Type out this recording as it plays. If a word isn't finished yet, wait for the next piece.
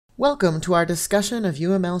Welcome to our discussion of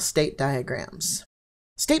UML state diagrams.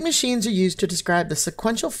 State machines are used to describe the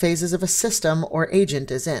sequential phases of a system or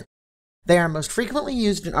agent is in. They are most frequently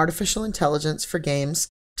used in artificial intelligence for games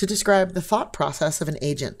to describe the thought process of an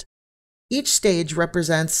agent. Each stage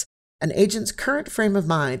represents an agent's current frame of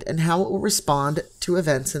mind and how it will respond to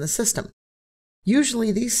events in the system.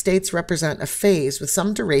 Usually these states represent a phase with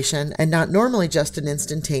some duration and not normally just an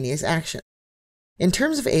instantaneous action. In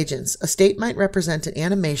terms of agents, a state might represent an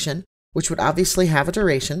animation, which would obviously have a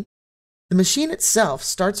duration. The machine itself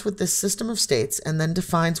starts with this system of states and then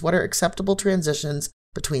defines what are acceptable transitions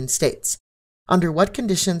between states. Under what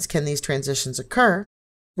conditions can these transitions occur?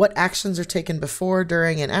 What actions are taken before,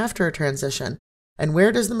 during, and after a transition? And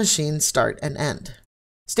where does the machine start and end?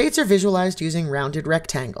 States are visualized using rounded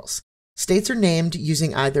rectangles. States are named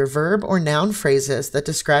using either verb or noun phrases that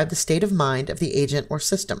describe the state of mind of the agent or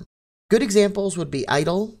system. Good examples would be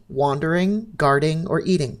idle, wandering, guarding, or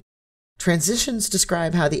eating. Transitions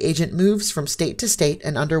describe how the agent moves from state to state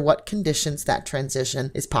and under what conditions that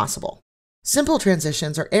transition is possible. Simple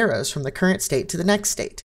transitions are arrows from the current state to the next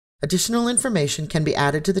state. Additional information can be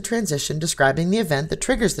added to the transition describing the event that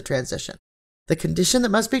triggers the transition, the condition that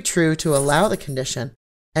must be true to allow the condition,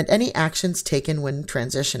 and any actions taken when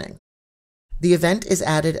transitioning. The event is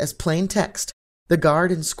added as plain text, the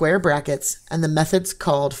guard in square brackets, and the methods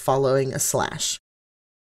called following a slash.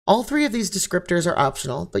 All three of these descriptors are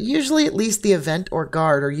optional, but usually at least the event or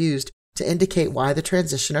guard are used to indicate why the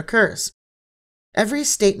transition occurs. Every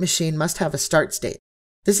state machine must have a start state.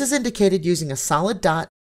 This is indicated using a solid dot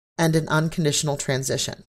and an unconditional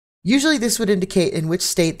transition. Usually this would indicate in which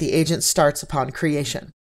state the agent starts upon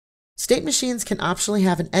creation. State machines can optionally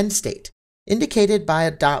have an end state, indicated by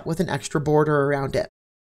a dot with an extra border around it.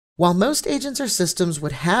 While most agents or systems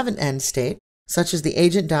would have an end state, such as the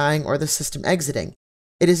agent dying or the system exiting,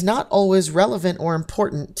 it is not always relevant or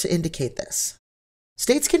important to indicate this.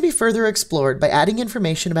 States can be further explored by adding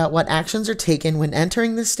information about what actions are taken when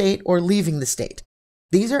entering the state or leaving the state.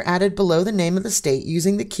 These are added below the name of the state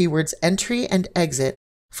using the keywords entry and exit,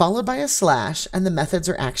 followed by a slash and the methods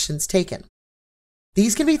or actions taken.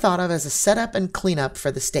 These can be thought of as a setup and cleanup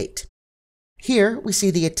for the state. Here, we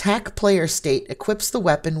see the attack player state equips the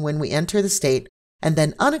weapon when we enter the state and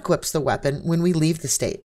then unequips the weapon when we leave the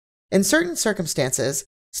state. In certain circumstances,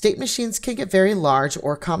 state machines can get very large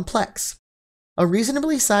or complex. A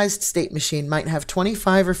reasonably sized state machine might have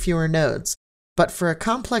 25 or fewer nodes, but for a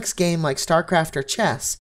complex game like StarCraft or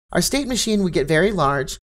chess, our state machine would get very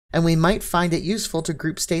large, and we might find it useful to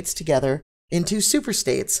group states together into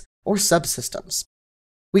superstates or subsystems.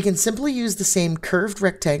 We can simply use the same curved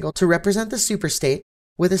rectangle to represent the superstate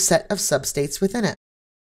with a set of substates within it.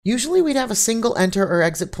 Usually we'd have a single enter or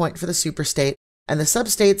exit point for the superstate, and the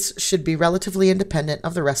substates should be relatively independent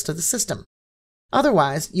of the rest of the system.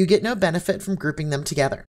 Otherwise, you get no benefit from grouping them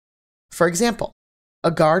together. For example,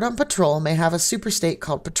 a guard on patrol may have a superstate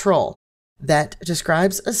called patrol that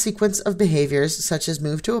describes a sequence of behaviors such as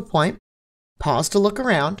move to a point, pause to look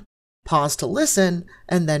around, pause to listen,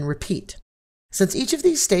 and then repeat. Since each of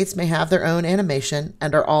these states may have their own animation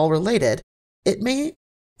and are all related, it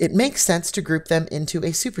makes sense to group them into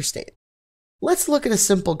a superstate. Let's look at a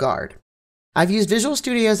simple guard. I've used Visual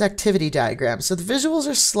Studio's activity diagram, so the visuals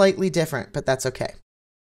are slightly different, but that's okay.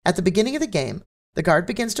 At the beginning of the game, the guard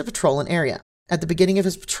begins to patrol an area. At the beginning of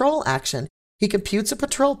his patrol action, he computes a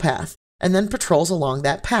patrol path and then patrols along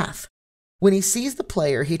that path. When he sees the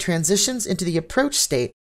player, he transitions into the approach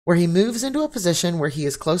state, where he moves into a position where he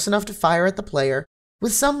is close enough to fire at the player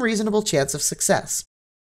with some reasonable chance of success.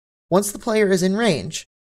 Once the player is in range,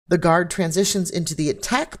 the guard transitions into the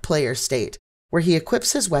attack player state, where he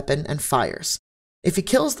equips his weapon and fires. If he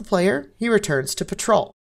kills the player, he returns to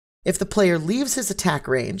patrol. If the player leaves his attack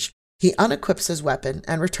range, he unequips his weapon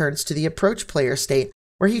and returns to the approach player state,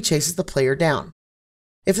 where he chases the player down.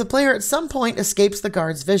 If the player at some point escapes the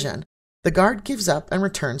guard's vision, the guard gives up and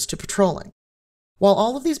returns to patrolling. While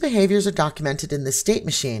all of these behaviors are documented in this state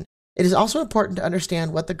machine, it is also important to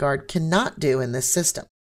understand what the guard cannot do in this system.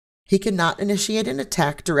 He cannot initiate an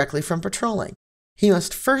attack directly from patrolling. He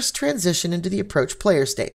must first transition into the approach player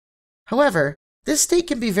state. However, this state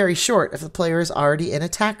can be very short if the player is already in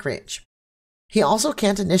attack range. He also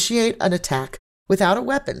can't initiate an attack without a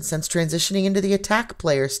weapon, since transitioning into the attack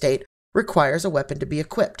player state requires a weapon to be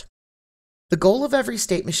equipped. The goal of every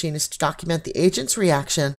state machine is to document the agent's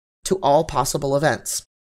reaction to all possible events.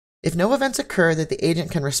 If no events occur that the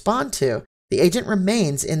agent can respond to, the agent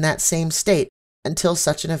remains in that same state until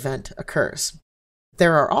such an event occurs.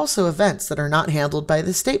 There are also events that are not handled by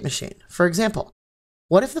the state machine. For example,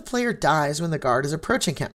 what if the player dies when the guard is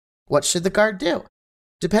approaching him? What should the guard do?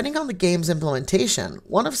 Depending on the game's implementation,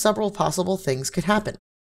 one of several possible things could happen.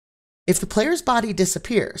 If the player's body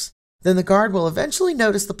disappears, then the guard will eventually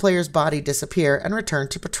notice the player's body disappear and return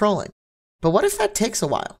to patrolling. But what if that takes a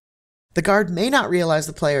while? The guard may not realize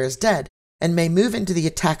the player is dead and may move into the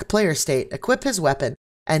attack player state, equip his weapon,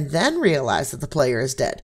 and then realize that the player is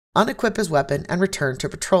dead, unequip his weapon, and return to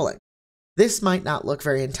patrolling. This might not look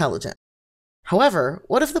very intelligent. However,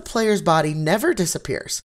 what if the player's body never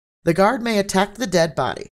disappears? The guard may attack the dead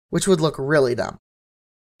body, which would look really dumb.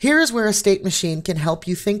 Here is where a state machine can help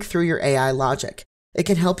you think through your AI logic. It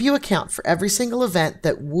can help you account for every single event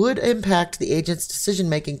that would impact the agent's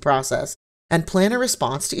decision-making process and plan a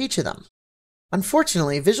response to each of them.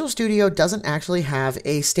 Unfortunately, Visual Studio doesn't actually have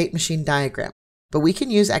a state machine diagram, but we can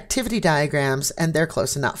use activity diagrams and they're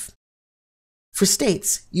close enough. For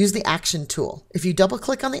states, use the action tool. If you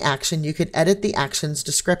double-click on the action, you can edit the action's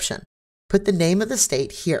description. Put the name of the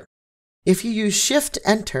state here. If you use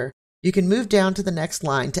Shift-Enter, you can move down to the next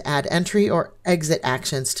line to add entry or exit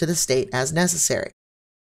actions to the state as necessary.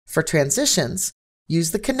 For transitions,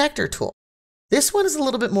 use the connector tool. This one is a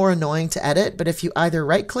little bit more annoying to edit, but if you either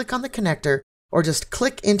right-click on the connector or just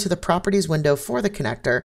click into the properties window for the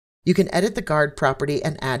connector, you can edit the guard property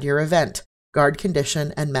and add your event, guard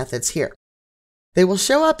condition, and methods here. They will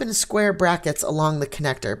show up in square brackets along the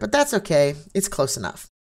connector, but that's okay, it's close enough.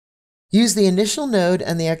 Use the initial node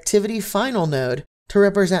and the activity final node to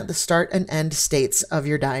represent the start and end states of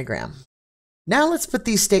your diagram. Now let's put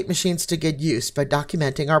these state machines to good use by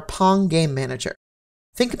documenting our Pong game manager.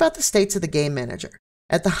 Think about the states of the game manager.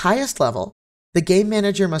 At the highest level, the game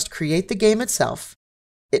manager must create the game itself.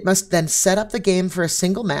 It must then set up the game for a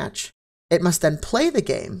single match. It must then play the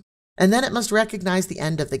game, and then it must recognize the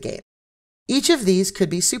end of the game. Each of these could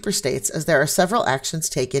be superstates as there are several actions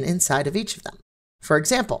taken inside of each of them. For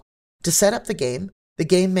example, to set up the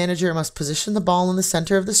game manager must position the ball in the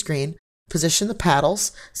center of the screen, position the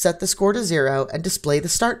paddles, set the score to 0, and display the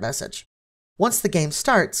start message. Once the game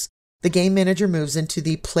starts, the game manager moves into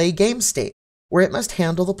the play game state, where it must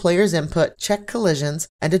handle the player's input, check collisions,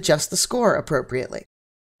 and adjust the score appropriately.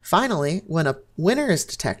 Finally, when a winner is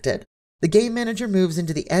detected, the game manager moves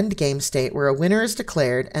into the end game state where a winner is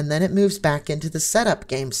declared, and then it moves back into the setup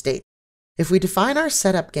game state. If we define our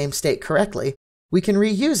setup game state correctly, we can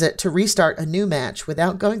reuse it to restart a new match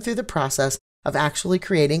without going through the process of actually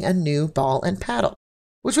creating a new ball and paddle,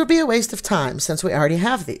 which would be a waste of time since we already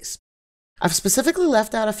have these. I've specifically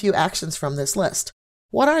left out a few actions from this list.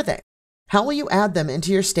 What are they? How will you add them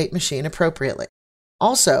into your state machine appropriately?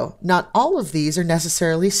 Also, not all of these are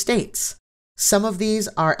necessarily states. Some of these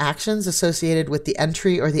are actions associated with the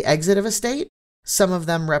entry or the exit of a state. Some of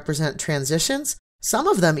them represent transitions. Some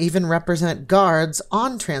of them even represent guards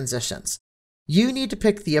on transitions. You need to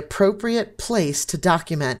pick the appropriate place to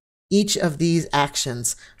document each of these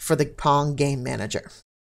actions for the Pong game manager.